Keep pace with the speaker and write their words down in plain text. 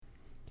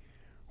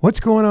What's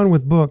going on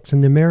with books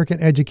in the American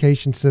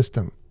education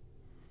system?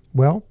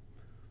 Well,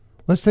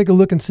 let's take a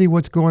look and see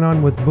what's going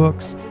on with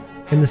books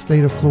in the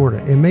state of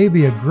Florida. It may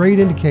be a great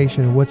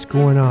indication of what's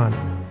going on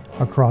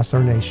across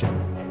our nation.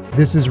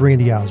 This is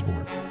Randy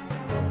Osborne.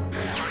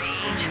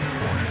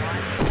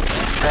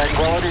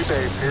 Tranquility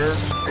Base here.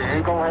 The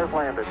Eagle has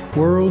landed.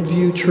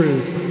 Worldview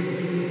Truth.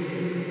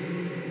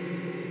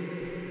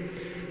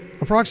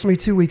 Approximately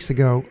 2 weeks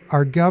ago,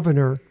 our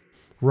governor,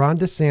 Ron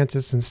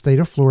DeSantis in the state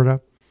of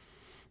Florida,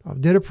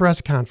 did a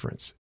press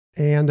conference.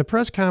 And the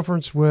press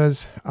conference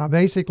was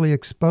basically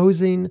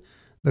exposing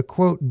the,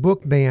 quote,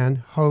 book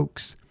ban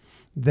hoax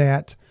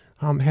that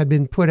had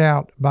been put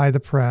out by the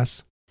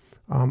press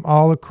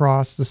all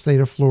across the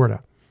state of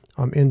Florida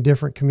in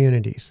different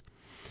communities.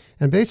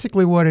 And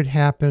basically what had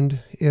happened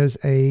is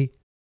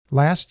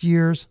last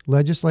year's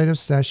legislative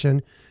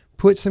session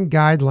put some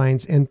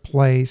guidelines in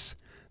place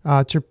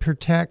to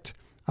protect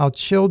our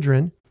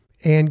children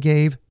and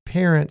gave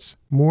parents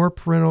more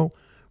parental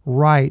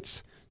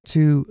rights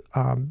to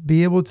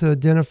be able to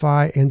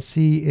identify and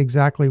see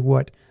exactly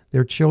what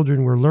their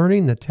children were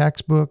learning, the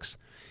textbooks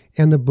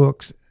and the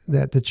books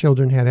that the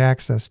children had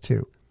access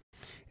to.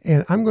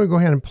 And I'm going to go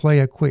ahead and play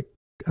a quick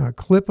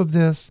clip of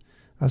this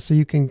so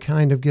you can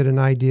kind of get an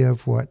idea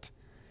of what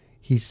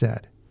he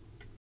said.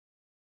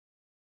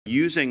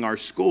 Using our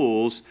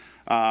schools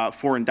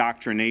for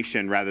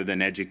indoctrination rather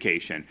than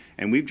education.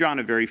 And we've drawn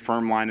a very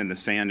firm line in the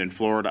sand in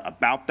Florida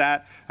about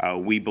that.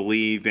 We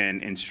believe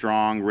in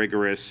strong,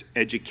 rigorous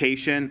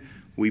education.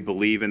 We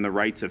believe in the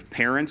rights of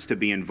parents to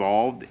be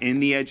involved in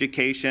the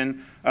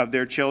education of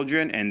their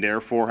children, and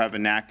therefore have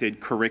enacted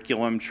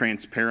curriculum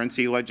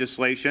transparency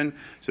legislation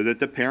so that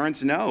the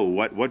parents know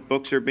what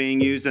books are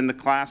being used in the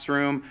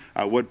classroom,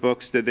 what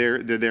books do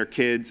their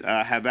kids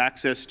have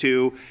access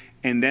to,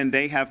 and then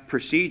they have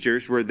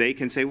procedures where they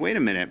can say, wait a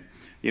minute,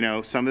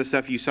 some of the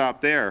stuff you saw up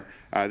there,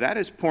 that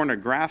is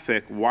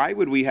pornographic. Why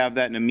would we have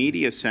that in a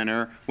media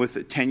center with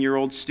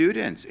 10-year-old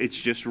students? It's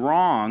just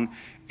wrong.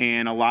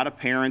 And a lot of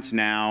parents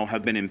now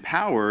have been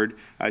empowered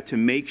to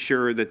make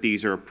sure that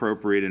these are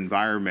appropriate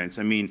environments.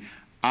 I mean,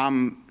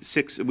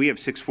 we have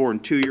 6, 4,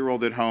 and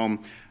 2-year-old at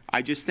home.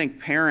 I just think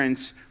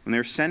parents, when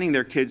they're sending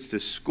their kids to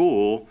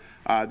school,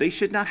 they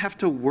should not have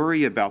to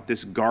worry about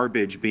this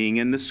garbage being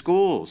in the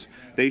schools.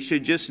 They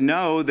should just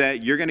know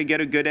that you're going to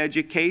get a good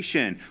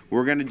education.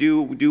 We're going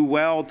to do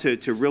well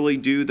to really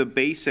do the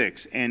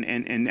basics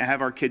and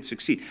have our kids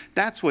succeed.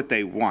 That's what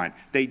they want.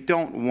 They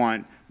don't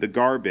want the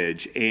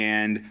garbage.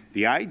 And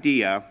the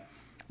idea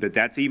that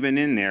that's even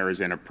in there is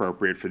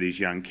inappropriate for these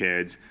young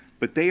kids.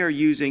 But they are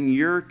using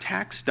your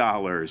tax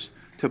dollars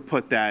to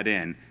put that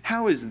in.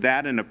 How is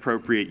that an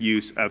appropriate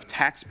use of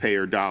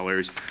taxpayer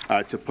dollars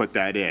to put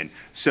that in?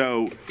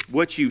 So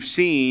what you've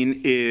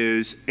seen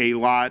is a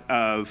lot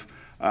of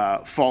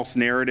false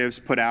narratives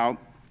put out.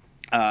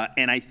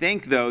 And I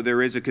think, though,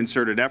 there is a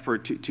concerted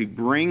effort to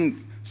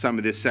bring some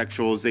of this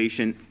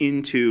sexualization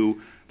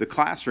into the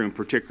classroom,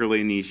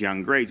 particularly in these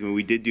young grades. I mean,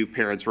 we did do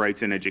Parents'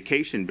 Rights in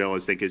Education bill, I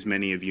think as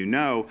many of you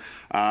know,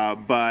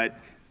 but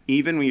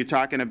even when you're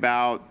talking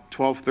about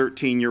 12,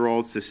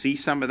 13-year-olds, to see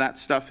some of that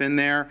stuff in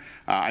there,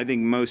 I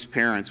think most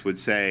parents would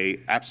say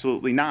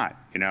absolutely not.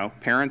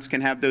 Parents can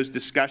have those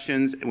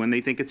discussions when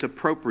they think it's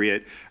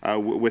appropriate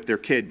with their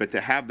kid, but to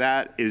have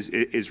that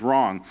is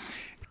wrong.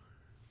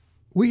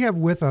 We have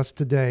with us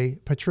today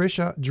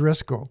Patricia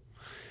Driscoll.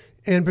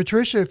 And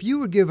Patricia, if you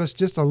would give us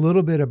just a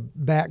little bit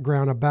of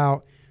background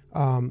about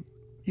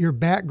your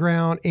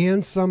background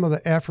and some of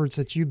the efforts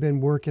that you've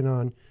been working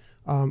on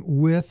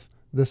with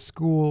the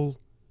school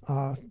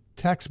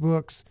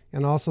textbooks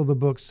and also the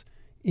books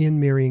in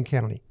Marion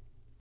County.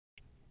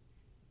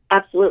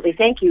 Absolutely.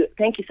 Thank you.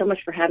 Thank you so much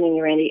for having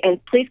me, Randy. And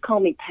please call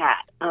me Pat.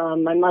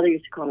 My mother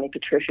used to call me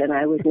Patricia, and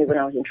I always knew when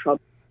I was in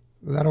trouble.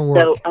 That'll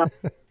work. So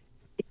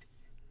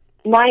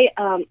my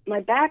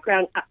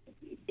background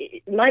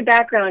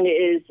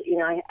is,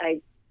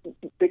 I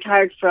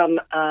retired from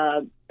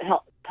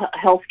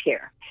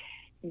healthcare.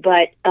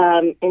 But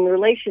in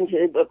relation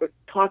to what we're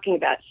talking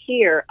about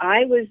here,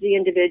 I was the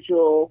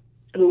individual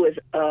who was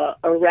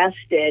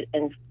arrested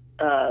and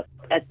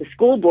at the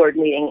school board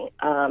meeting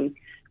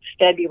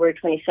February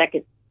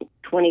 22nd,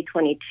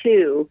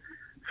 2022,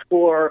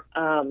 for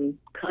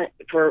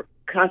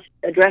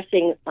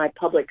addressing my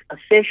public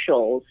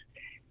officials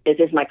as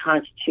is my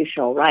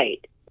constitutional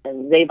right.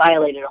 And they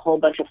violated a whole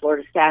bunch of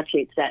Florida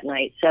statutes that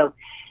night. So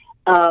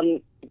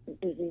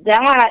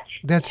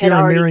that's here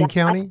in Marion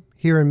County?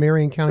 Here in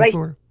Marion County, right.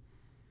 Florida?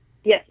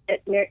 Yes,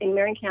 in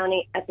Marion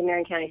County, at the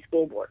Marion County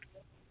School Board.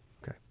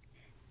 Okay.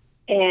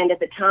 And at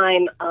the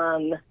time,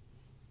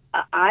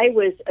 I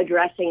was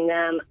addressing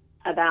them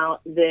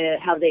about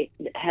how they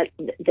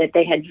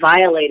had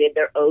violated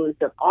their oaths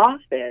of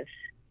office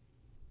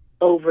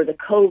over the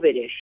COVID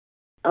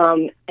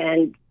issue.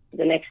 And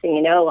the next thing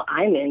you know,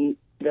 I'm in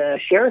the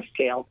sheriff's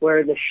jail,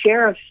 where the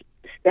sheriff's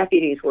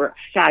deputies were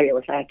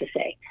fabulous, I have to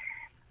say.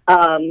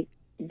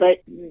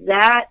 But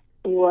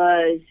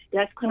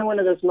that's kind of one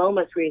of those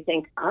moments where you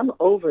think, I'm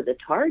over the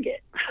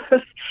target.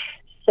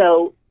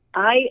 So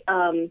I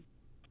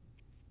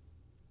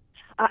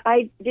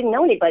I didn't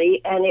know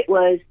anybody, and it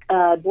was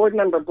board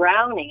member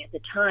Browning at the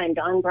time,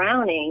 Don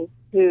Browning,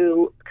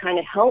 who kind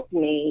of helped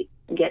me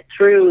get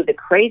through the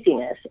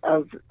craziness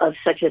of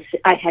such a.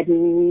 I had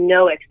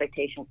no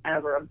expectation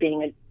ever of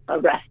being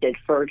arrested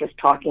for just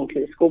talking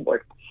to the school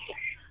board,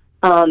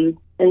 and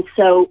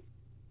so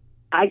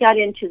I got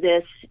into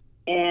this,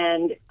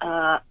 and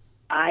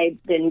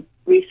I've been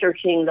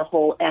researching the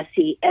whole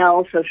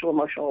SEL, social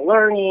emotional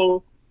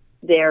learning,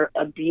 their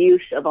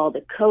abuse of all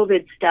the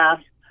COVID stuff.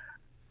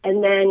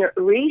 And then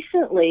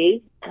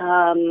recently,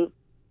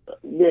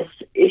 this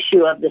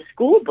issue of the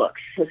school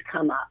books has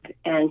come up.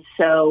 And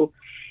so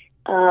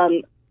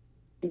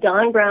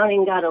Don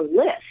Browning got a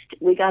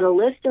list. We got a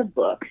list of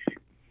books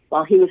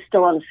while he was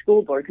still on the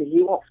school board, because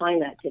you won't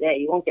find that today.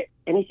 You won't get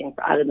anything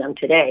out of them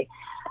today.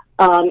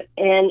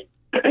 And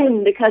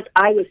because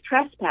I was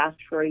trespassed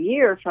for a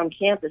year from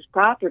campus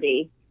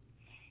property,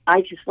 I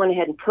just went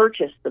ahead and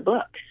purchased the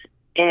books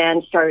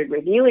and started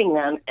reviewing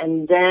them.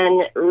 And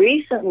then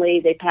recently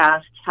they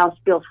passed House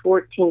Bill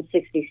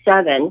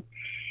 1467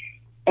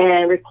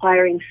 and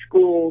requiring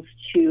schools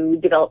to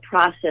develop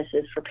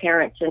processes for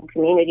parents and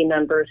community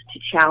members to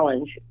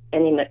challenge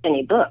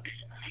any books.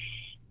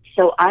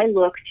 So I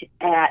looked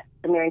at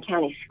the Marion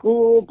County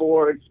School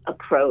Board's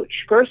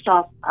approach. First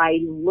off, I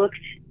looked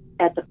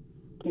at the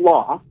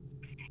law,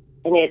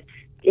 and it's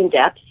in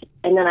depth.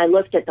 And then I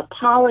looked at the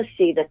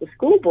policy that the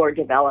school board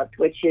developed,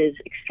 which is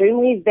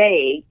extremely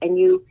vague, and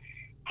you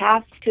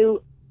have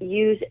to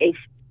use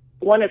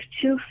one of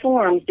two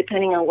forms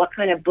depending on what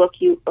kind of book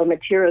or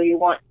material you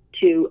want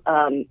to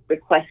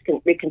request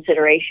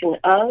reconsideration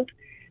of,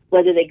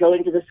 whether they go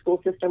into the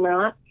school system or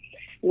not.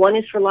 One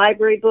is for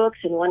library books,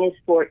 and one is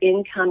for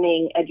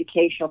incoming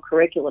educational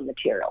curriculum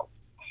materials.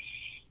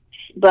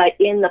 But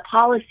in the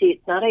policy,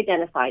 it's not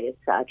identified as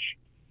such.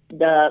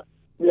 The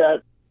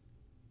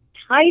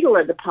title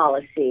of the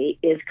policy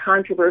is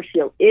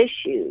controversial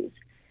issues.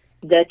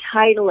 The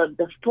title of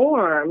the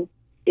form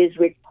is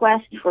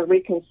request for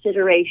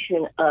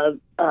reconsideration of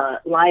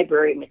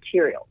library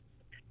materials.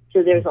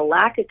 So there's a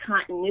lack of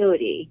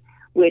continuity,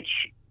 which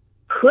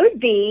could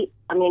be,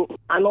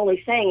 I'm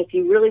only saying if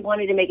you really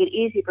wanted to make it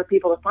easy for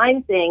people to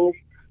find things,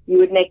 you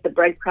would make the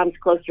breadcrumbs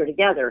closer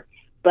together.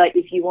 But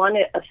if you want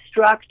to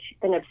obstruct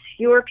and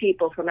obscure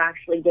people from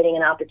actually getting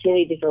an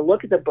opportunity to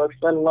look at the books,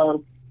 let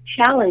alone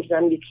challenge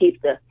them, you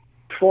keep the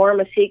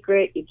form a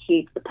secret, you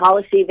keep the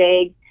policy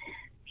vague.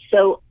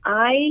 So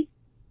I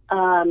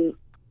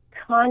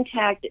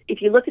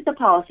if you look at the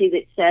policy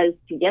that says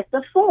to get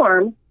the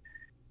form,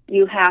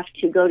 you have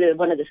to go to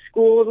one of the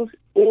schools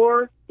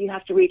or you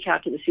have to reach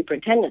out to the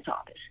superintendent's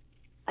office.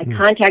 I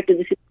contacted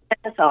the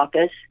superintendent's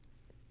office.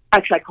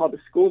 Actually, I called the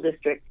school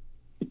district.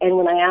 And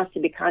when I asked to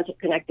be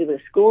connected with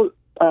the school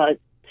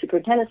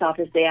superintendent's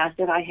office, they asked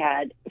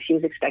if she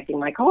was expecting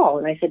my call.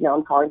 And I said, no,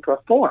 I'm calling for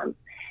a form.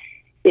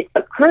 It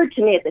occurred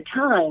to me at the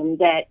time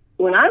that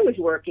when I was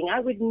working, I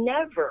would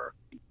never,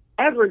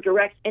 ever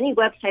direct any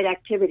website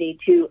activity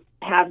to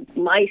have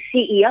my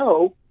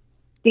CEO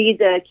be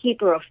the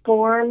keeper of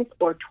forms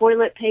or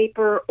toilet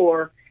paper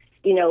or,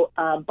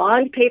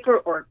 bond paper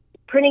or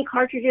printing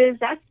cartridges.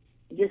 That's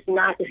just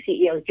not the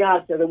CEO's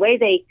job. So the way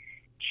they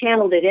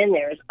channeled it in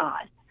there is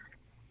odd.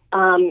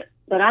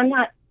 But I'm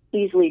not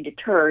easily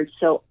deterred.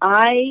 So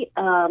I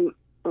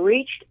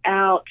reached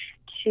out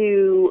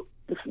to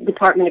the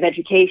Department of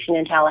Education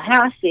in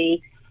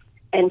Tallahassee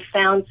and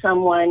found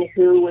someone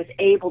who was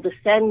able to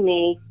send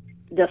me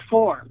the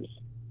forms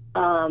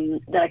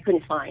that I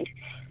couldn't find.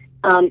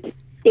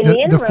 In the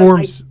interim,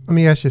 forms. Let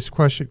me ask you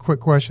a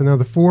quick question. Now,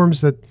 the forms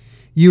that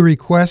you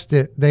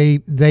requested,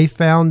 they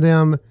found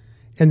them,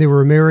 and they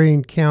were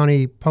Marion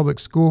County Public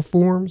School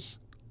forms.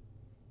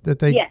 Yes,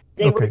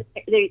 they okay. were.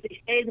 They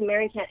say the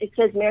Marion County. It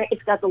says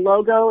it's got the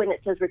logo, and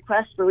it says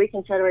request for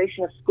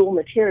reconsideration of school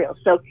materials.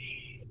 So,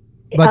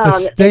 but the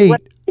state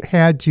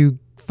had to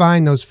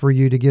find those for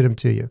you to get them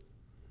to you.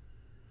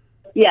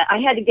 Yeah, I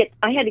had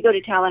to go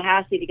to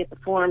Tallahassee to get the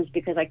forms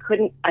because I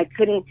couldn't. I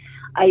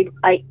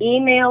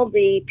emailed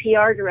the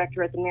PR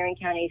director at the Marion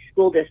County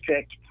School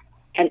District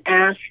and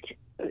asked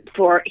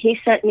he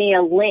sent me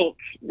a link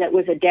that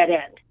was a dead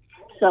end.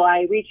 So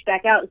I reached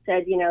back out and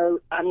said,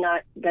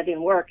 that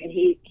didn't work. And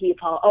he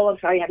apologized. Oh, I'm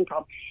sorry, you having a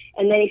problem.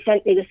 And then he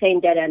sent me the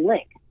same dead end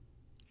link.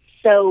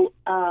 So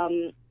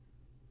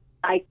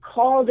I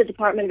called the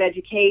Department of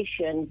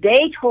Education.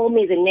 They told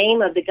me the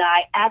name of the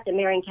guy at the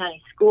Marion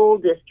County School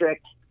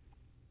District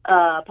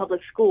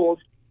Public Schools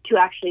to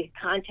actually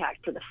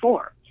contact for the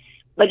form.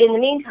 But in the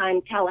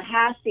meantime,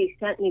 Tallahassee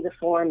sent me the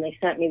form. They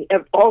sent me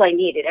all I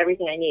needed,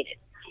 everything I needed.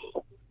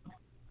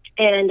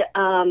 And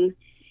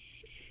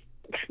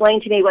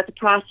explained to me what the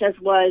process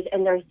was,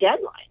 and there's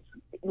deadlines.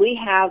 We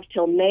have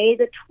till May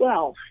the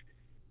 12th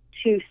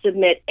to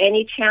submit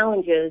any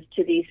challenges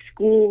to the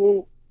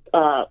school,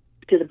 to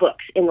the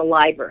books in the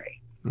library.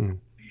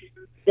 Then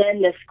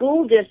the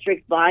school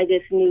district, by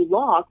this new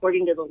law,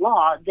 according to the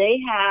law, they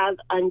have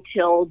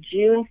until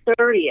June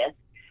 30th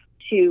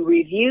to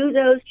review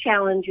those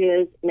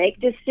challenges, make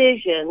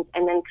decisions,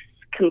 and then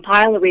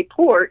compile a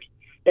report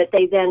that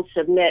they then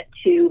submit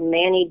to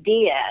Manny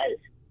Diaz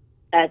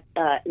as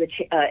the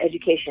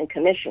education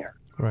commissioner.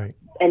 Right.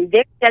 And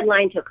their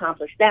deadline to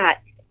accomplish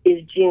that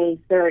is June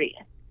 30th.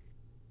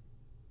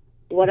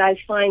 What I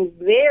find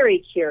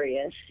very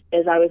curious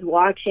is I was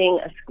watching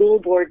a school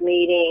board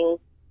meeting,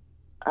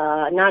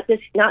 not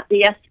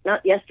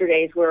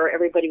yesterday's, where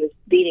everybody was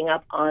beating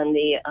up on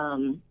the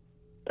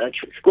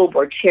school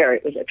board chair.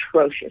 It was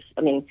atrocious.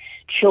 I mean,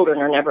 children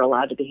are never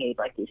allowed to behave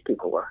like these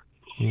people were.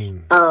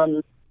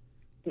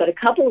 But a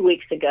couple of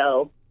weeks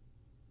ago,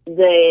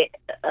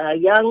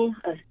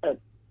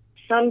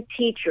 some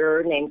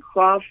teacher named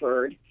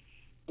Crawford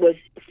was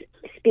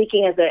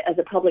speaking as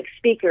a public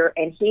speaker,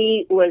 and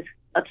he was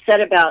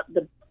upset about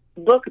the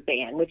book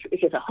ban, which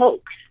is a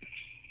hoax.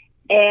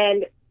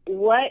 And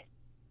what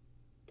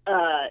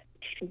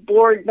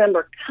board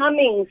member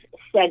Cummings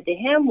said to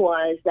him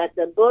was that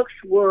the books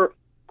were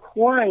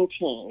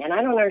quarantined, and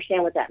I don't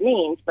understand what that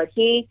means, but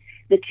the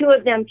two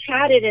of them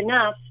chatted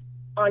enough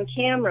on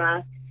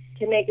camera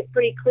to make it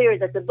pretty clear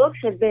that the books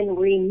have been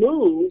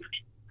removed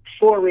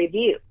for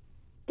review.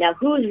 Now,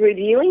 who's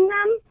reviewing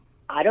them?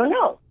 I don't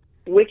know.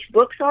 Which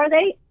books are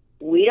they?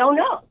 We don't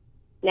know.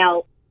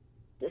 Now,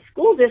 the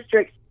school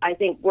district, I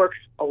think, works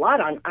a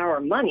lot on our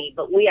money,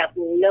 but we have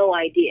no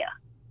idea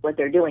what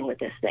they're doing with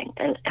this thing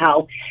and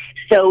how.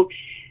 So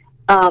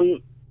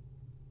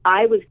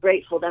I was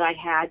grateful that I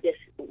had this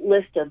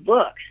list of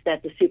books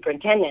that the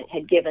superintendent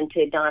had given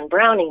to Don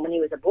Browning when he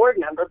was a board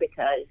member,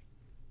 because,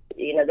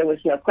 there was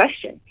no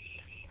question.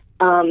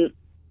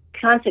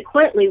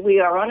 Consequently, we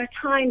are on a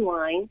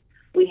timeline.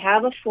 We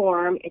have a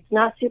form. It's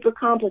not super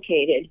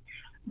complicated,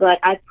 but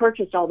I've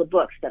purchased all the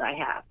books that I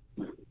have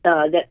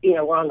that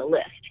were on the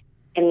list,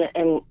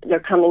 and they're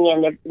coming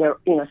in. They're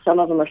some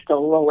of them are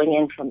still rolling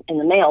in in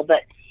the mail,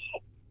 but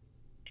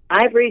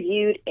I've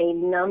reviewed a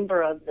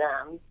number of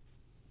them,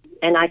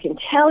 and I can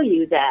tell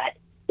you that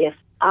if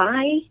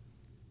I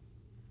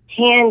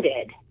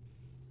handed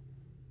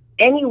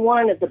any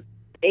one of the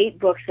 8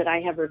 books that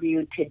I have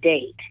reviewed to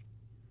date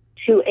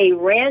to a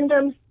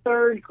random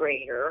third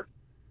grader,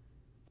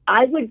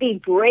 I would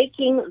be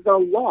breaking the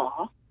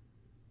law,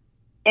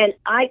 and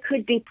I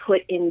could be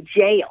put in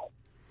jail.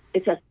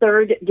 It's a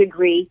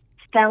third-degree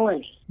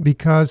felony.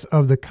 Because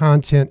of the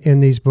content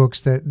in these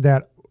books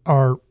that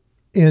are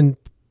in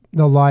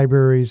the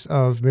libraries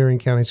of Marion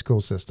County school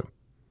system.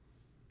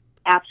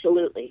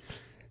 Absolutely.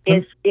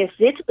 If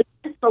it's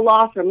against the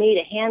law for me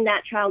to hand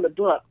that child a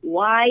book,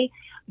 why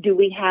do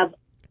we have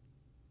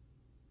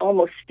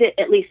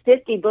at least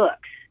 50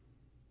 books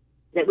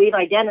that we've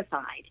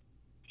identified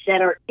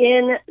that are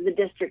in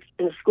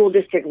the school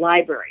district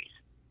libraries?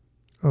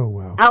 Oh,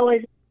 wow. How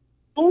is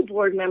school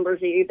board members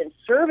that you've been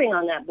serving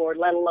on that board,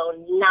 let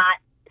alone not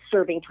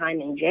serving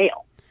time in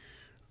jail?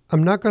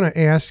 I'm not going to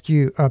ask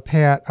you,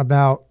 Pat,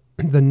 about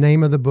the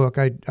name of the book.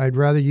 I'd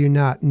rather you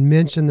not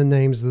mention the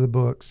names of the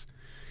books.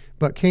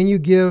 But can you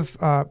give,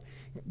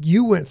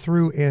 you went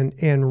through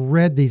and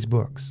read these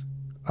books.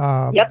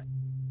 Yep.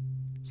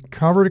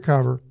 Cover to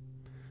cover,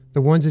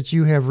 the ones that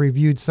you have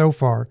reviewed so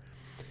far.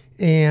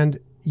 And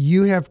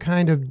you have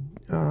kind of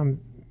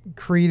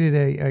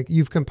created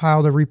you've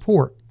compiled a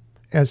report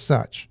as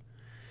such.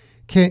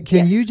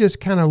 Can you just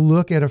kind of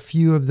look at a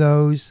few of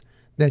those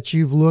that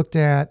you've looked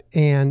at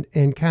and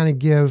kind of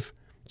give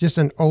just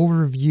an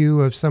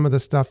overview of some of the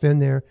stuff in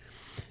there?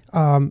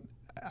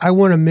 I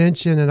want to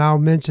mention, and I'll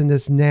mention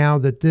this now,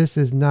 that this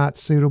is not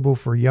suitable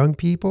for young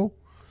people.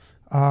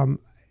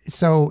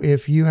 So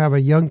if you have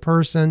a young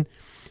person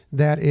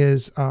that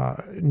is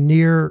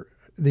near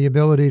the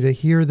ability to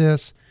hear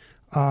this,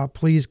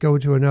 please go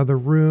to another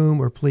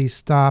room, or please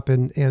stop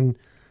and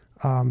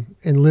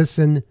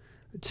listen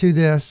to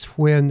this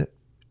when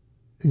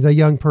the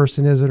young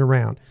person isn't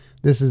around.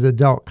 This is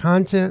adult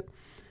content.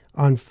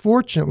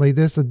 Unfortunately,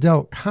 this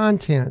adult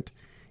content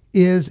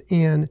is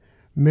in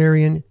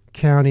Marion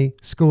County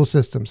school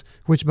systems,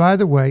 which, by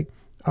the way,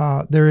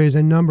 there is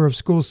a number of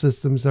school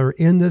systems that are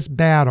in this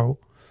battle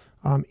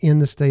in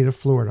the state of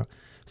Florida.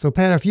 So,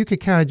 Pat, if you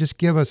could kind of just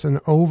give us an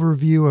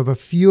overview of a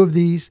few of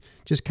these,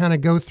 just kind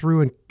of go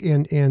through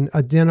and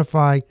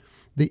identify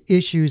the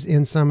issues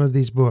in some of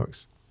these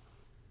books.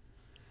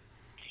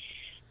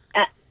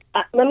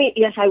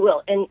 Yes, I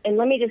will. And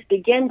let me just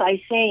begin by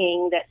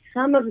saying that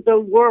some of the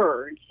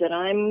words that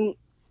I'm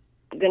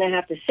going to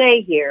have to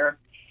say here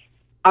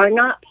are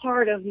not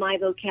part of my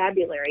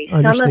vocabulary.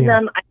 Some of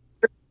them I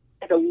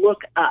had to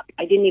look up.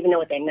 I didn't even know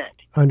what they meant.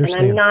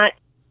 Understand. And I'm not.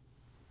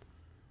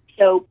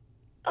 So,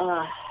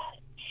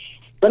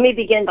 let me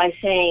begin by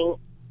saying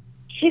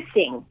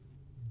kissing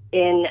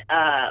in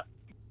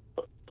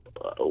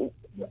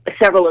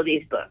several of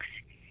these books.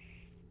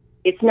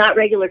 It's not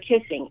regular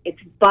kissing.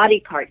 It's body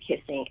part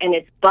kissing. And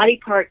it's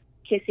body part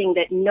kissing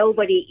that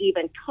nobody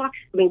even talks.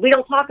 I mean, we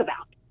don't talk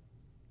about.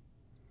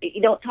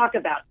 You don't talk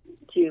about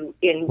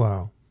in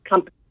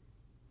company.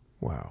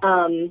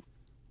 Wow.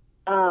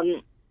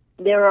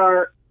 There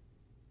are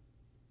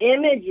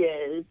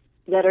images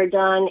that are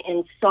done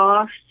in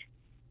soft,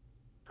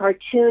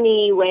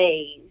 cartoony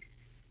ways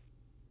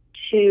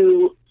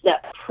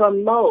that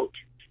promote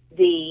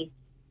the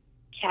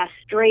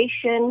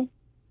castration,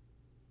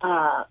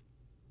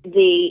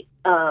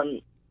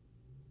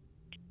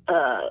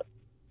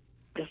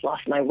 just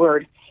lost my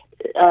word,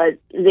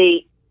 the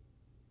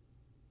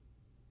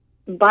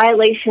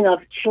violation of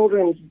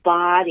children's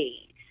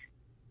bodies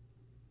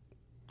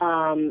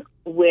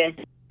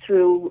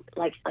through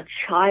like a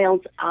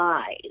child's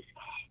eyes.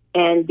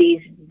 And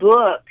these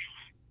books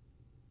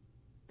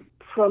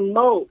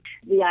promote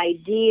the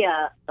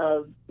idea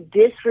of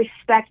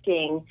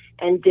disrespecting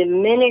and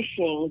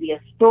diminishing the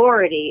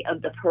authority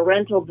of the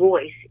parental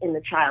voice in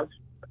the child's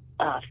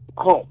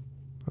home.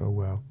 Oh,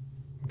 wow.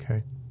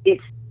 Okay.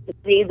 It's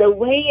the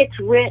way it's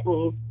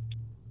written,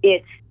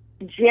 it's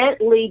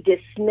gently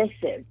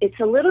dismissive. It's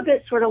a little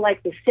bit sort of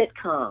like the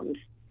sitcoms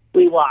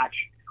we watch,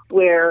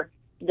 where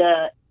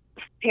the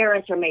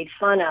parents are made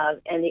fun of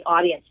and the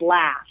audience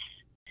laughs.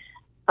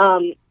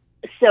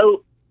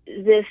 So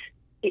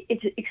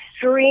it's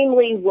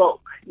extremely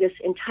woke, this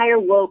entire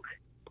woke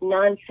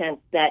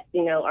nonsense that,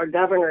 our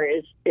governor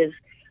is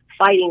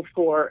fighting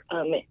for.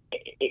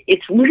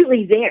 It's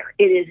really there.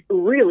 It is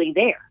really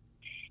there.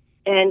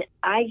 And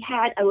I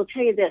will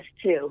tell you this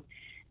too.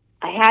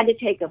 I had to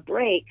take a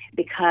break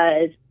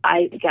because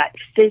I got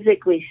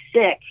physically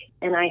sick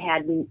and I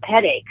had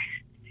headaches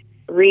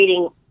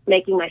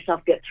making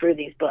myself get through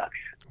these books.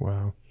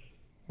 Wow.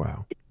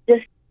 Wow. It's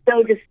just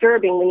so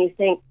disturbing when you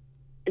think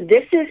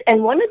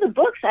and one of the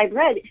books I've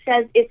read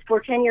says it's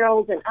for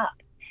 10-year-olds and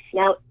up.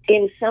 Now,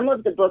 in some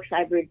of the books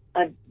I've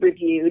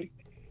reviewed,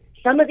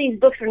 some of these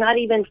books are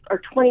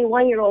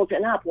 21-year-olds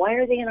and up. Why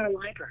are they in our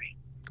library?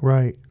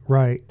 Right.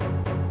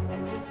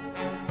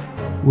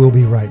 We'll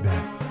be right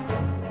back.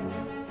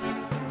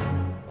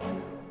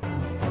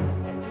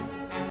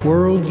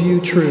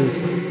 Worldview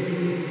Truth.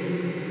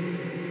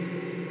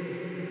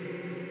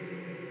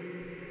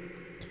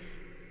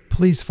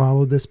 Please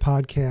follow this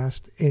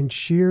podcast and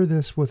share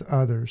this with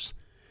others.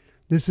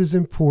 This is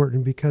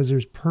important because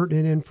there's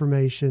pertinent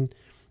information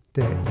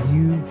that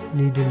you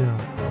need to know.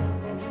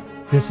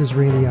 This is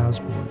Randy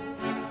Osborne.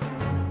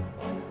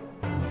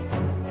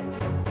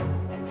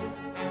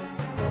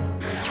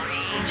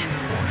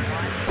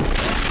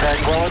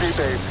 Tranquility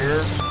Base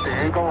here.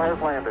 The Eagle has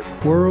landed.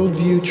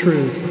 Worldview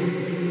Truth.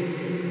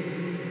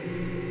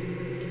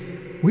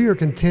 We are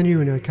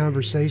continuing a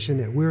conversation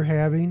that we're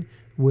having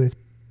with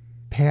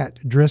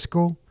Pat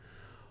Driscoll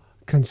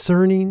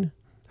concerning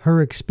her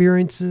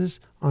experiences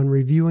on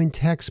reviewing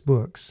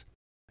textbooks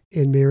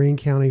in Marion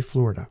County,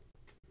 Florida.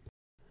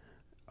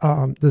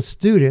 The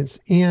students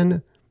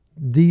in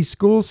these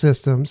school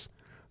systems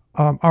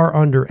are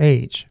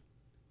underage,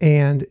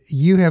 and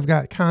you have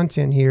got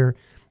content here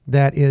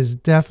that is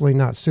definitely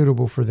not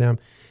suitable for them.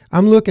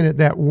 I'm looking at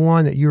that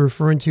one that you're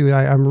referring to.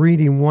 I'm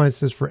reading one. It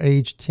says for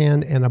age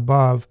 10 and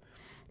above.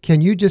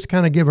 Can you just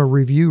kind of give a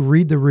review,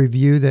 read the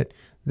review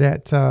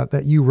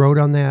that you wrote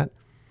on that?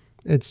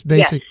 It's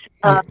basic.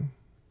 Yes.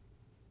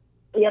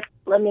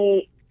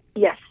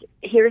 Yes.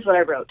 Here's what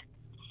I wrote.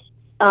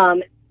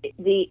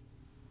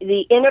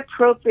 The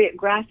inappropriate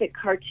graphic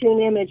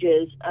cartoon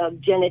images of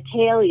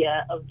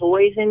genitalia of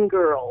boys and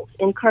girls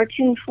in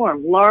cartoon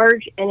form,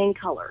 large and in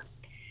color.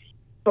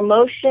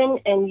 Promotion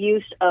and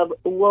use of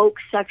woke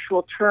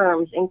sexual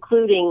terms,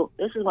 including,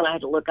 this is one I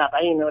had to look up,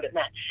 I didn't know what it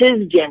meant,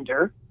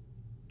 cisgender,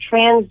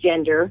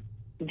 transgender,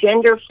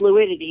 gender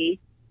fluidity,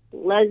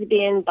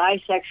 lesbian,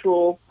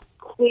 bisexual,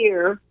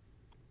 queer,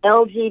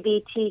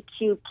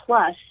 LGBTQ+,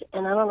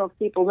 and I don't know if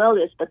people know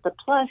this, but the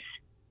plus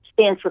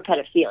stands for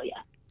pedophilia.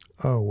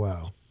 Oh,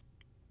 wow.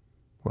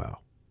 Wow.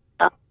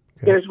 Okay.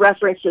 There's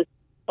references to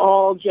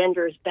all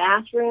genders'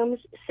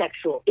 bathrooms,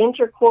 sexual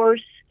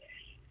intercourse,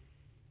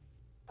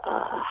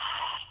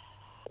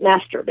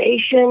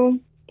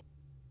 masturbation,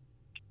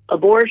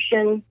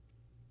 abortion.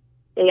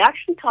 They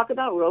actually talk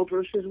about Roe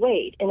versus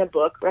Wade in a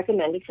book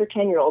recommended for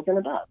 10-year-olds and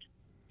above.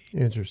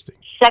 Interesting.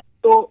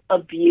 Sexual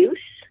abuse.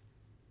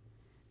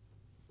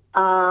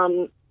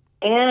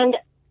 And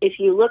if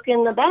you look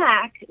in the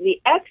back,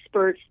 the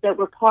experts that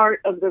were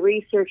part of the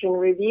research and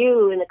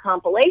review and the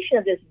compilation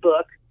of this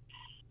book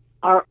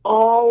are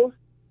all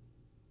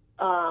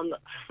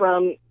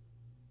from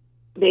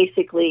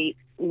basically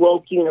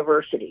woke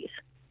universities.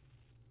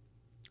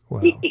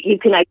 Wow. You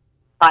can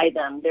identify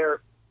them.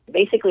 They're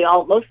basically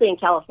mostly in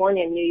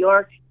California and New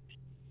York.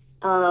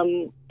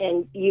 And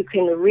you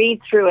can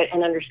read through it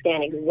and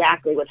understand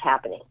exactly what's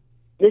happening.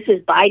 This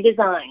is by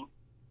design.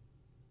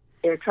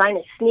 They're trying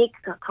to sneak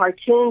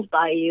cartoons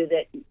by you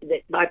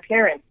that by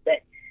parents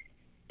that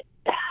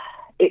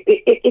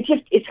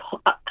it's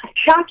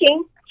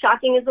shocking.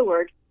 Shocking is the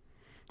word.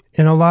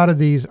 And a lot of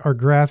these are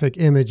graphic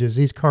images.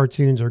 These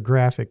cartoons are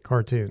graphic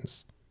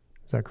cartoons.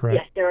 Is that correct?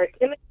 Yes,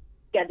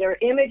 there are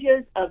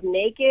images of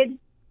naked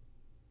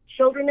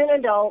children and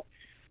adults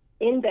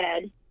in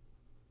bed.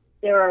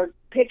 There are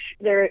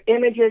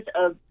images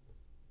of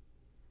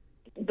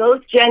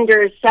both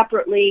genders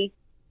separately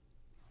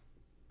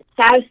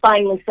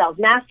satisfying themselves,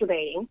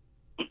 masturbating.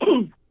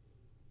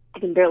 I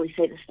can barely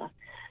say this stuff.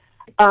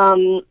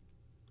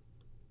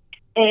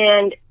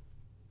 And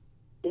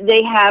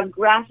they have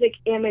graphic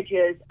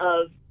images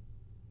of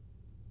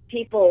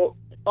people,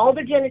 all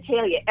the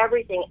genitalia,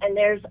 everything. And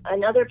there's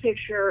another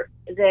picture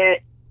that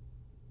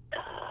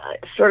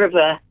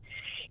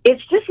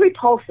it's just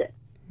repulsive.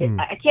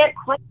 I can't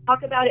quite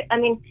talk about it. I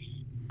mean,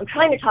 I'm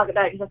trying to talk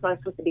about it because that's what I'm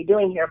supposed to be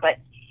doing here. But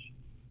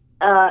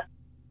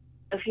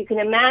if you can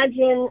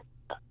imagine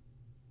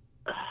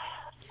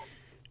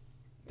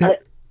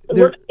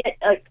looking at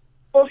a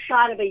full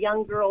shot of a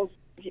young girl's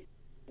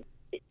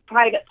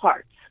private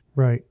parts.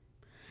 Right.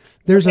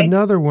 There's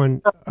another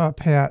one,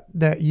 Pat,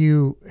 that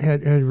you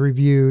had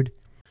reviewed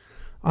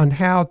on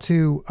how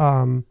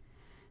to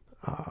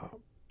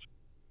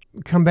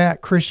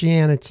combat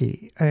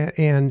Christianity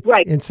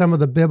and some of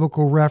the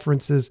biblical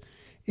references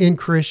in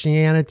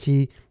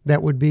Christianity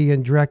that would be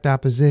in direct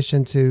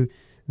opposition to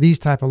these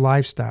type of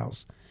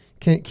lifestyles.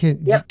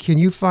 Can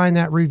you find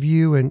that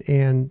review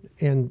and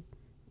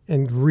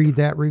read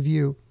that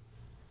review?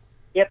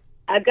 Yep,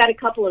 I've got a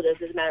couple of those.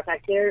 As a matter of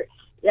fact,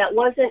 that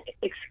wasn't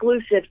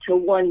exclusive to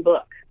one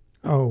book.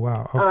 Oh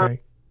wow! Okay.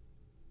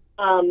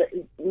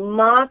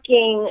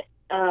 Mocking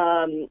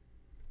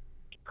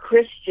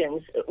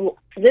Christians.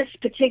 This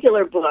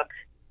particular book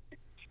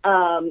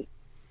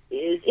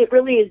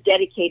really is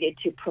dedicated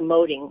to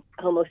promoting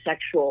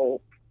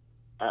homosexuality.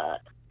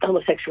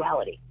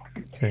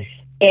 Okay.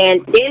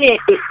 And in it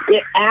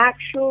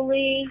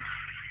actually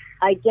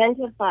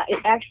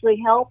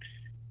helps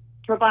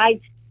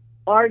provide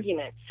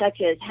arguments such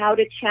as how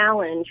to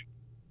challenge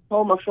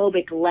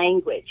homophobic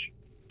language,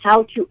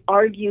 how to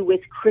argue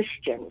with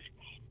Christians,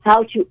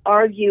 how to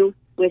argue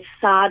with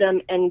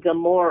Sodom and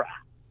Gomorrah.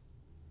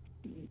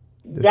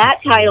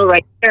 That title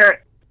right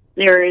there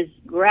is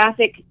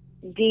graphic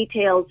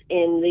details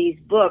in these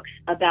books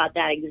about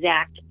that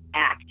exact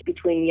act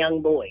between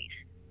young boys.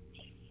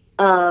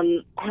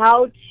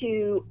 How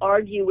to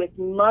argue with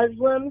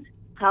Muslims,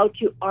 how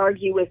to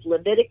argue with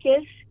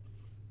Leviticus,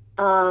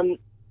 and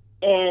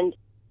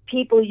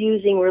people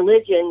using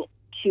religion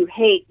to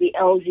hate the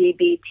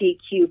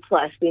LGBTQ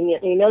plus.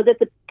 We know that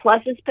the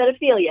plus is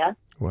pedophilia.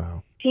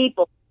 Wow.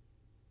 People,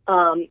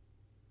 so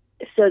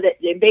that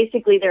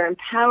they're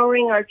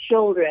empowering our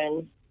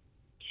children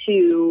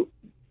to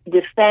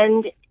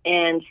defend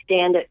and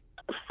stand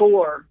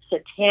for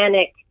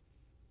satanic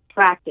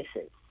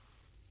practices.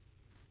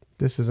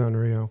 This is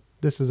unreal.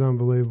 This is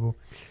unbelievable.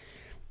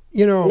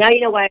 Now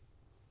you know why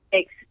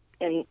I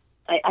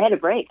had a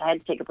break. I had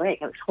to take a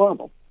break. It was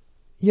horrible.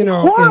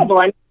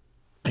 Horrible.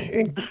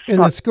 In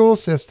the school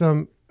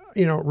system,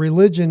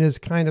 religion is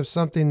kind of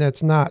something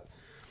that's not,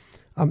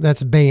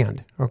 that's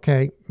banned,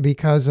 okay,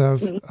 because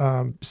of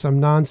some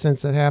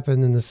nonsense that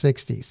happened in the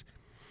 60s.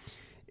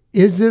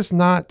 Is this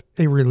not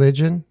a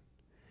religion?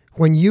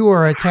 When you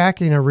are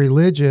attacking a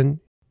religion,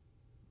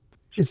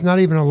 it's not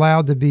even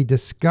allowed to be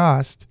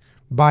discussed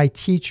by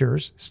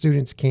teachers.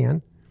 Students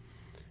can.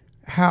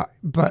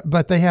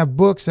 But they have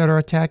books that are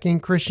attacking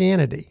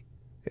Christianity.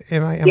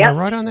 Am I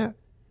right on that?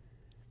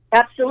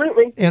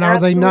 Absolutely. And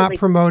are they not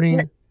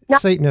promoting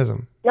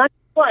Satanism? Not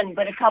one,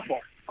 but a couple.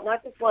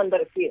 Not just one,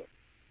 but a few.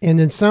 And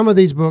in some of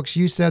these books,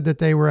 you said that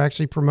they were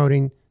actually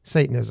promoting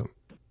Satanism.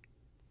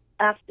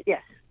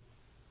 Yes.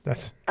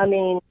 I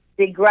mean,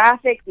 the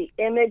graphic, the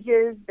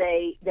images,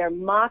 they're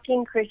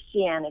mocking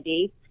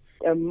Christianity,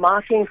 they're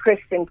mocking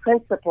Christian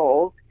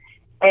principles,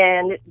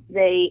 and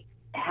they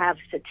have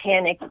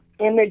satanic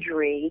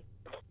imagery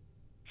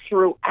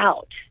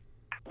throughout.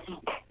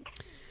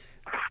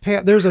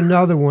 Pat, there's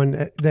another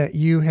one that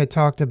you had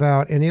talked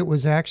about, and it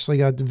was actually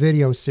a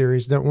video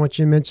series. Don't want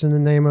you to mention the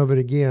name of it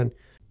again.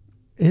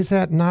 Is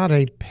that not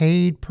a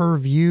paid per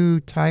view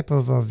type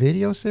of a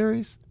video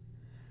series?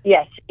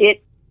 Yes,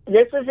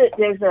 there's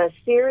a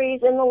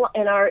series in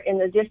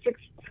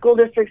the school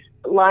district's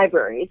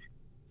libraries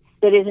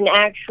that is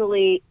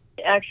actually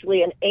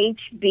an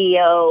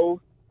HBO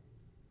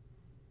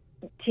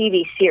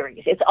TV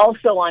series. It's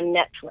also on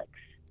Netflix.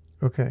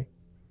 Okay.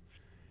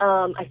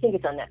 I think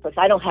it's on Netflix.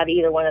 I don't have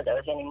either one of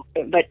those anymore.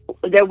 But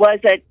there was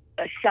a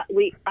shot.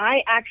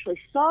 I actually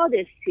saw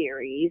this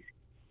series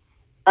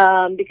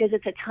because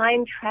it's a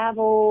time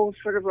travel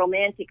sort of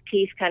romantic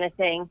piece kind of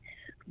thing.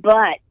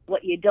 But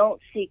what you don't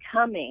see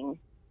coming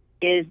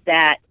is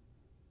that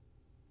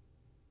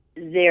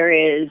there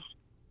is.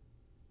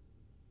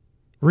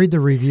 Read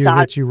the review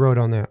that you wrote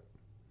on that.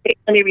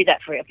 Let me read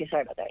that for you. Okay,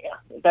 sorry about that. Yeah,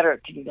 better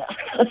to do that.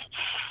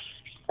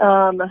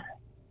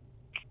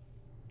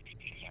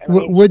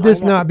 Would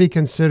this not be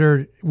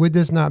considered? Would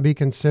this not be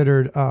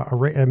considered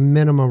a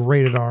minimum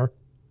rated R?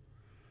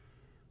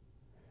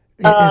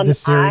 In this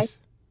series,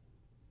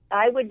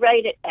 I would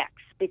rate it X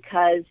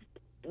because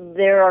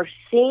there are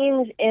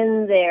scenes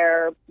in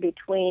there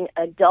between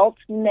adult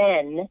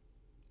men.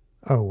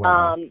 Oh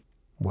wow!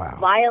 Wow!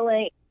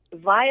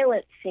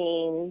 Violent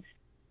scenes,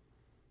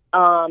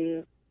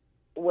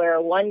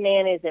 where one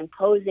man is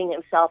imposing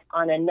himself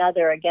on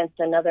another against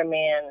another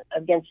man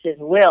against his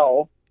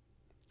will.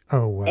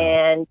 Oh wow!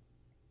 And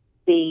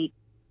basically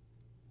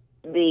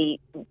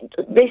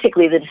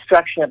the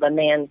destruction of a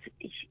man's,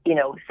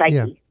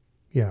 psyche.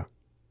 Yeah.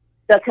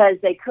 Because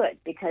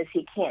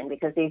he can,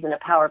 because he's in a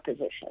power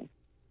position.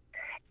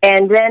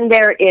 And then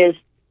there is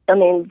I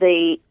mean,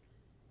 the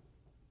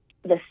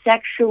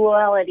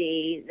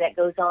sexuality that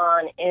goes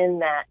on in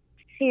that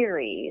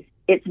series,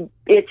 it's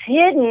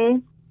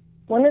hidden.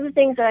 One of the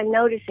things that I'm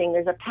noticing,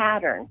 there's a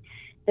pattern.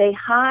 They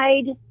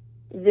hide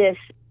this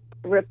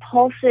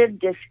repulsive,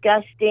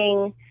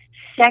 disgusting,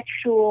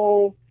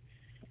 sexual,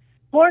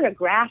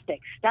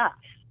 pornographic stuff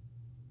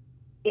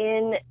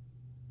in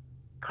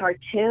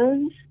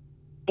cartoons,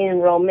 they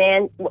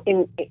romanticize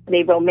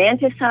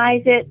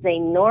it, they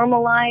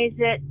normalize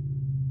it,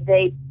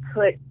 they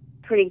put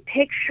pretty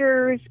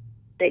pictures,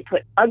 they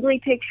put ugly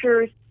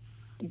pictures,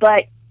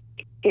 but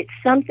it's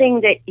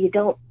something that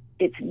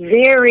it's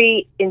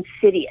very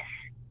insidious.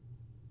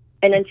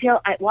 And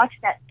until I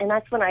watched that, and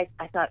that's when I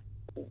thought,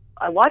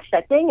 I watched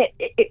that thing,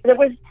 there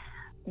was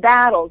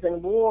battles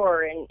and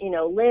war and,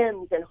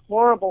 limbs and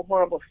horrible,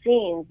 horrible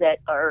scenes that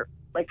are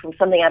like from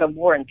something out of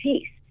War and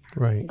Peace.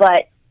 Right.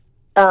 But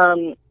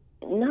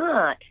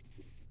not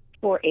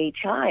for a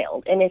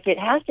child. And if it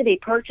has to be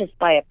purchased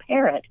by a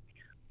parent,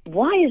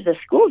 why is the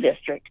school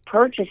district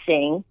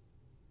purchasing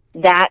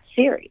that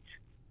series?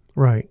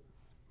 Right.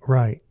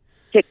 Right.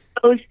 To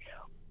those,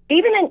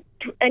 even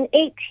an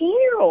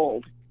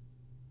 18-year-old.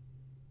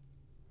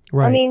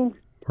 Right. I mean,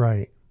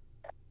 right.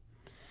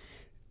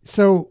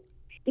 So,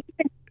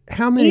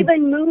 how many?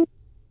 Even movies.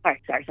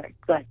 Sorry.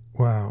 Go ahead.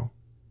 Wow.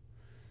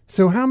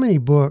 So, how many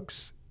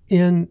books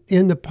in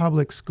the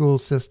public school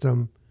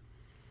system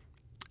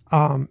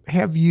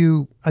have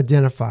you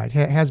identified?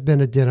 Has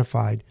been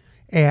identified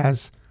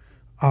as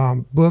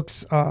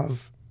books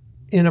of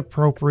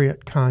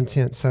inappropriate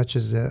content, such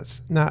as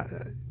this? Not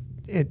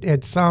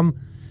at some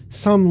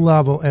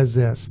level as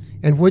this.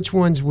 And which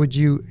ones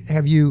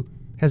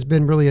has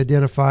been really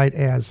identified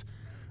as?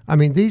 I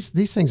mean, these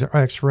things are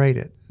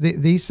X-rated.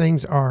 These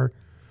things are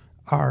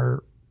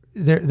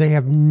they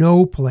have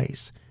no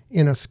place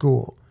in a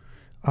school.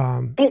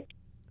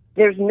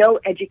 There's no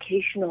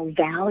educational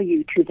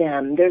value to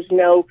them. There's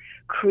no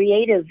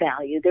creative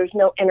value. There's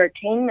no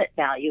entertainment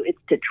value. It's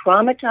to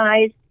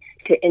traumatize,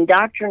 to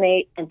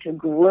indoctrinate, and to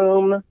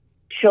groom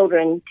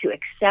children to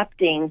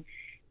accepting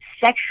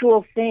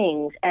sexual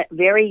things at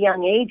very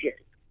young ages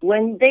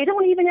when they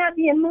don't even have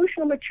the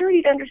emotional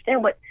maturity to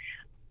understand what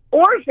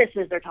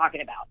orifices they're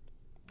talking about.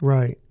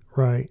 Right.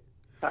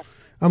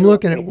 I'm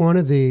looking at one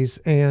of these,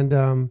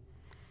 and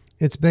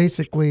it's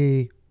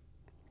basically,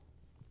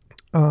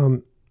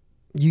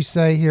 you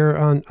say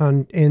here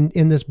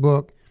in this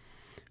book,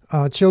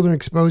 children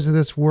exposed to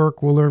this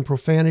work will learn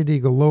profanity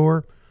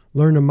galore,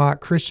 learn to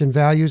mock Christian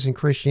values and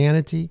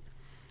Christianity.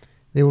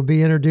 They will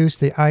be introduced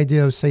to the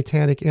idea of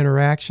satanic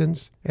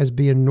interactions as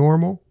being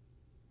normal.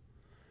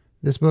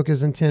 This book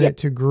is intended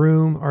to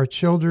groom our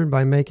children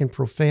by making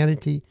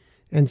profanity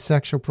and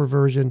sexual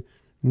perversion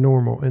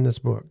normal in this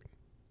book.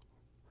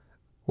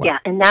 Wow. Yeah,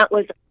 and that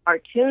was a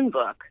cartoon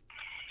book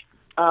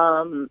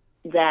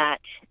that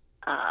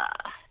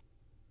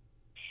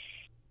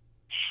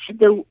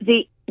the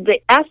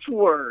S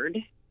word,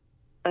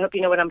 I hope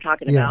you know what I'm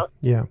talking about.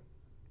 Yeah.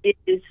 It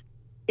is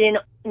in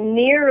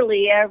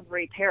nearly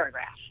every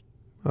paragraph.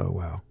 Oh,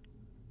 wow.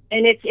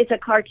 And it's a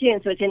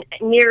cartoon, so it's in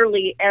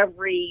nearly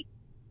every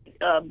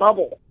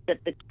bubble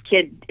that the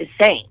kid is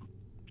saying.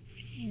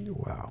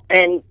 Wow.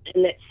 And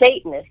that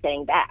Satan is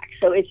saying back.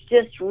 So it's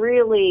just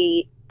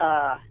really,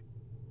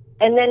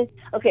 and then,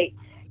 okay,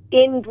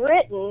 in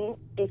Britain,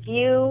 if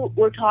you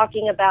were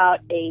talking about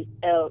a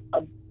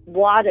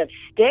wad of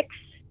sticks,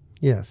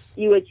 yes,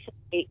 you would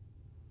say,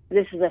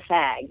 this is a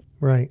fag.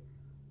 Right.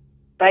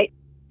 Right?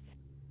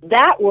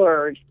 That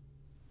word,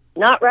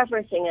 not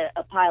referencing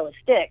a pile of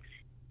sticks,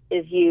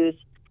 is used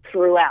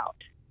throughout.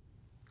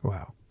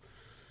 Wow.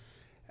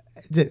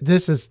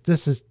 This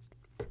is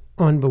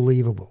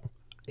unbelievable.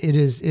 It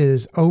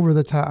is over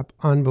the top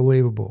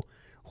unbelievable.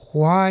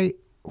 Why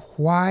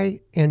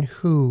and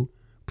who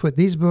put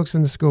these books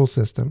in the school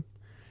system,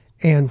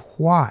 and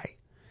why?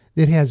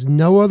 It has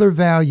no other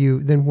value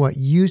than what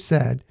you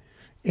said,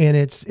 and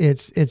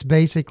it's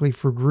basically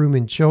for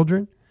grooming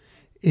children.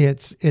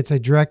 It's a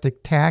direct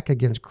attack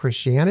against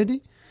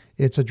Christianity.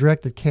 It's a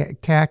direct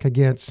attack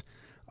against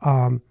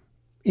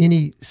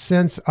any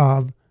sense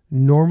of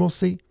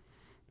normalcy.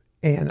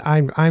 And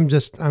I'm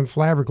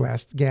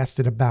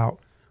flabbergasted about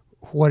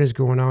what is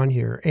going on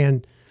here.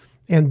 And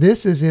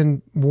this is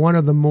in one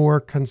of the more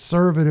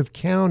conservative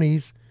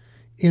counties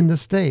in the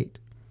state.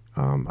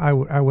 I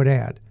would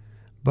add,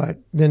 but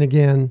then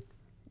again,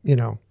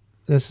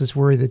 this is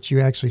where that you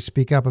actually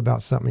speak up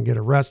about something and get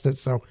arrested.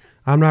 So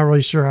I'm not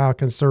really sure how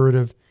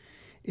conservative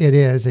it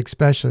is,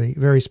 especially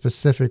very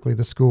specifically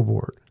the school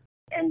board.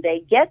 And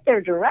they get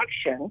their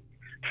direction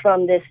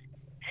from this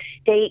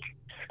state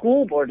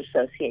school board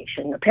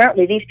association.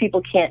 Apparently these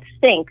people can't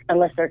think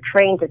unless they're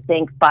trained to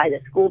think by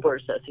the school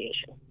board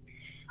association,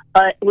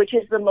 which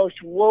is the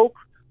most woke,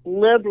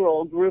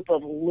 liberal group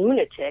of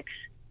lunatics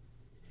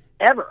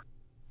ever.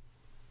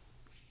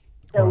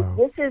 So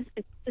wow.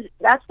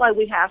 That's why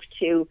we have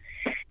to,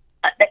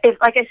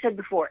 like I said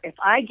before, if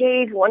I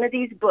gave one of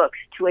these books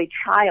to a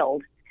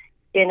child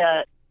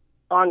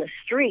on the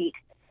street,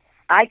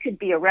 I could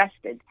be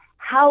arrested.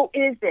 how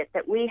is it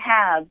that we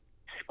have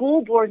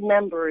school board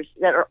members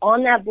that are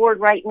on that board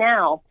right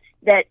now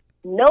that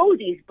know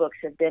these books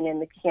have been in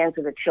the hands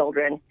of the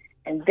children,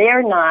 and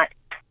they're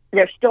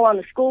still on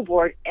the school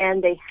board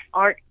and they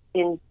aren't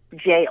in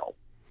jail?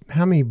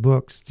 How many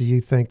books do you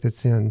think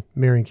that's in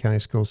Marion County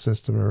school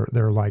system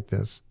that are like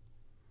this?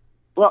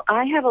 Well,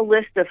 I have a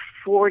list of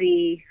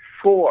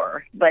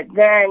 44, but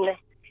then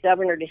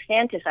Governor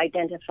DeSantis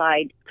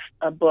identified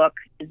a book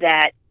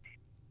that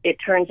it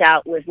turns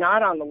out was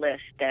not on the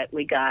list that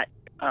we got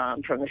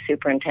from the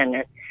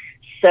superintendent.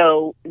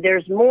 So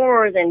there's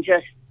more than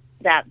just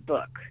that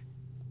book.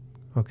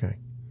 Okay.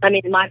 I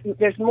mean,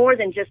 there's more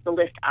than just the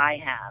list I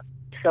have.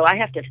 So I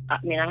have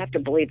to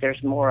believe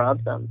there's more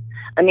of them.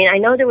 I mean, I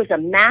know there was a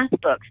math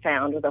book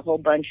found with a whole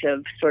bunch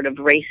of sort of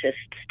racist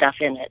stuff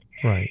in it.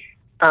 Right.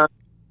 But,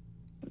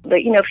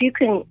 if you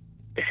can,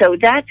 so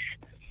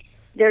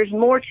there's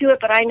more to it,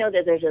 but I know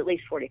that there's at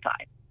least 45.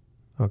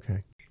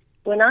 Okay.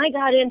 When I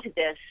got into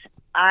this,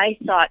 I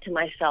thought to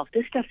myself,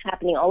 this stuff's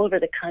happening all over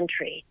the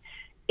country.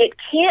 It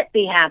can't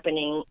be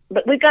happening,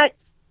 but we've got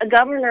a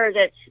governor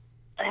that's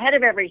ahead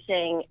of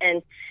everything.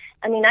 And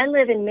I mean, I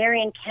live in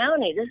Marion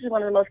County. This is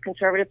one of the most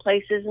conservative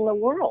places in the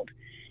world.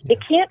 Yeah. It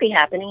can't be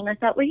happening. And I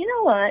thought, well, you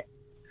know what?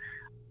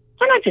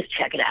 Why not just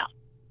check it out?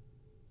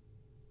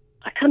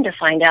 I come to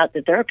find out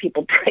that there are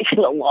people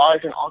breaking the laws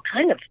in all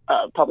kinds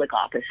of public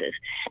offices.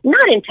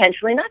 Not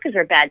intentionally, not because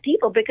they're bad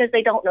people, because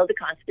they don't know the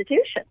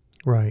Constitution.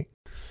 Right.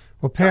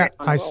 Well, Pat,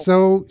 I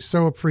so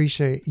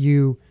appreciate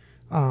you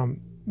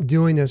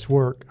doing this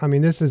work. I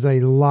mean, this is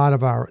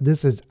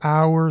this is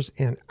hours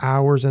and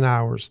hours and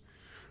hours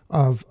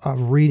of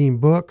reading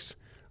books,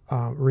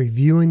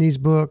 reviewing these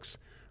books,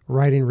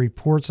 writing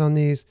reports on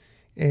these,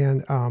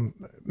 and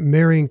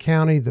Marion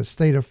County, the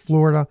state of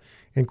Florida,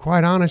 and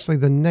quite honestly,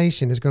 the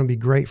nation is going to be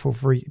grateful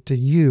to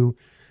you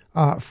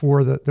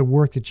for the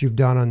work that you've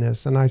done on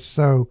this, and I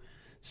so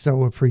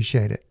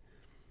appreciate it.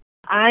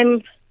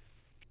 I'm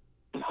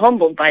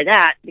humbled by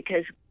that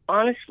because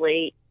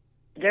honestly,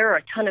 there are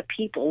a ton of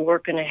people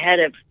working ahead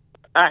of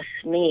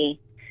me,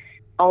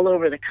 all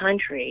over the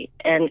country,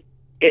 and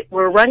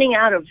we're running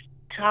out of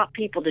top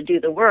people to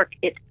do the work.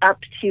 It's up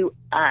to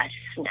us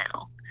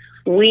now.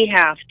 We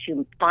have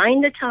to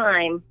find the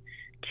time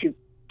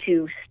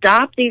to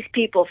stop these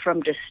people from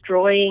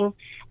destroying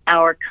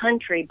our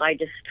country by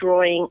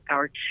destroying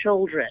our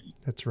children.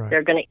 That's right.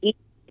 They're going to eat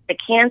the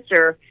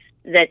cancer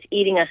that's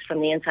eating us from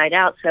the inside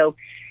out. So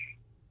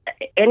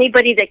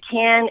anybody that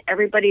can,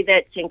 everybody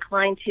that's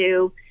inclined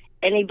to,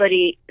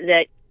 anybody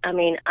that, I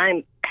mean,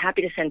 I'm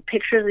happy to send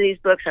pictures of these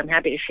books. I'm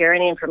happy to share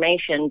any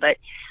information, but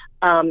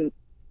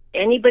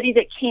anybody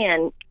that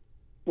can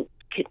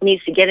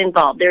needs to get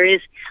involved.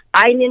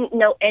 I didn't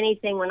know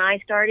anything when I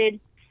started,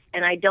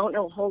 and I don't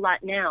know a whole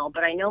lot now,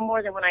 but I know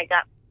more than when I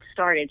got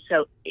started.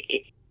 So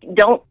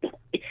don't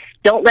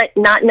let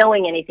not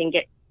knowing anything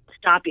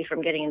stop you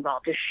from getting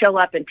involved. Just show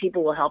up and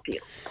people will help you.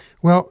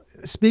 Well,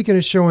 speaking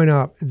of showing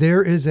up,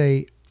 there is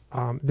a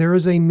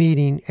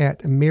meeting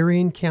at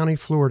Marion County,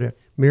 Florida,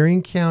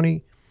 Marion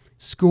County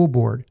School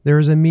Board. There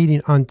is a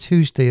meeting on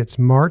Tuesday. It's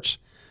March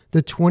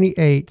the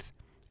 28th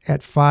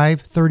at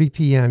 5:30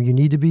 p.m. You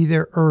need to be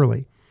there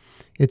early.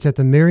 It's at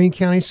the Marion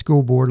County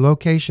School Board.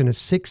 Location is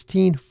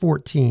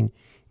 1614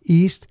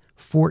 East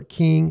Fort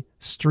King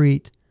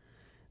Street,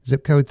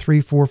 zip code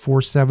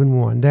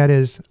 34471. That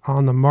is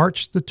on the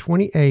March the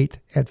 28th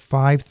at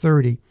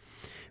 5:30.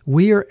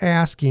 We are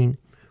asking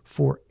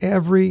for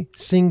every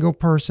single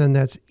person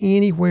that's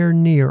anywhere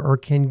near or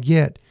can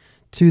get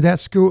to that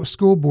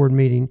school board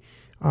meeting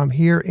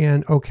here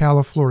in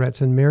Ocala, Florida.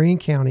 It's in Marion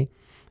County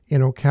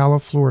in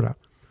Ocala, Florida.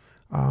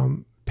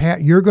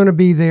 Pat, you're going to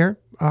be there.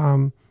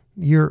 I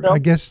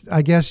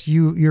guess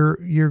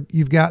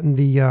you've gotten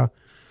the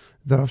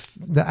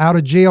out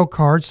of jail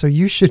card, so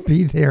you should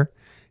be there.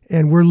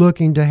 And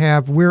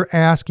we're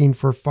asking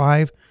for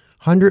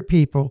 500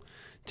 people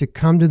to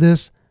come to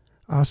this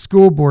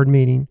school board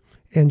meeting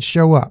and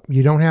show up.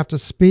 You don't have to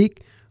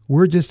speak.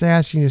 We're just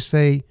asking you to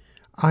say,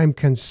 I'm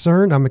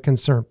concerned. I'm a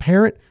concerned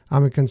parent.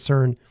 I'm a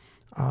concerned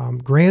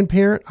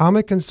grandparent. I'm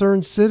a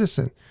concerned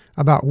citizen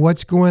about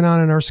what's going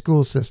on in our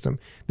school system,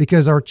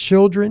 because our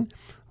children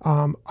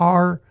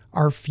are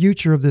our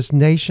future of this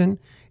nation.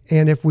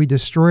 And if we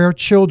destroy our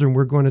children,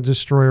 we're going to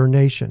destroy our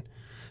nation.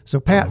 So,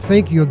 Pat,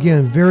 thank you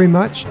again very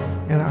much.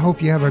 And I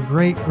hope you have a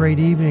great, great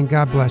evening.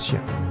 God bless you.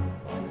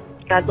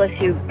 God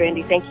bless you,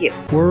 Brandy. Thank you.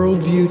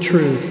 Worldview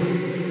Truth.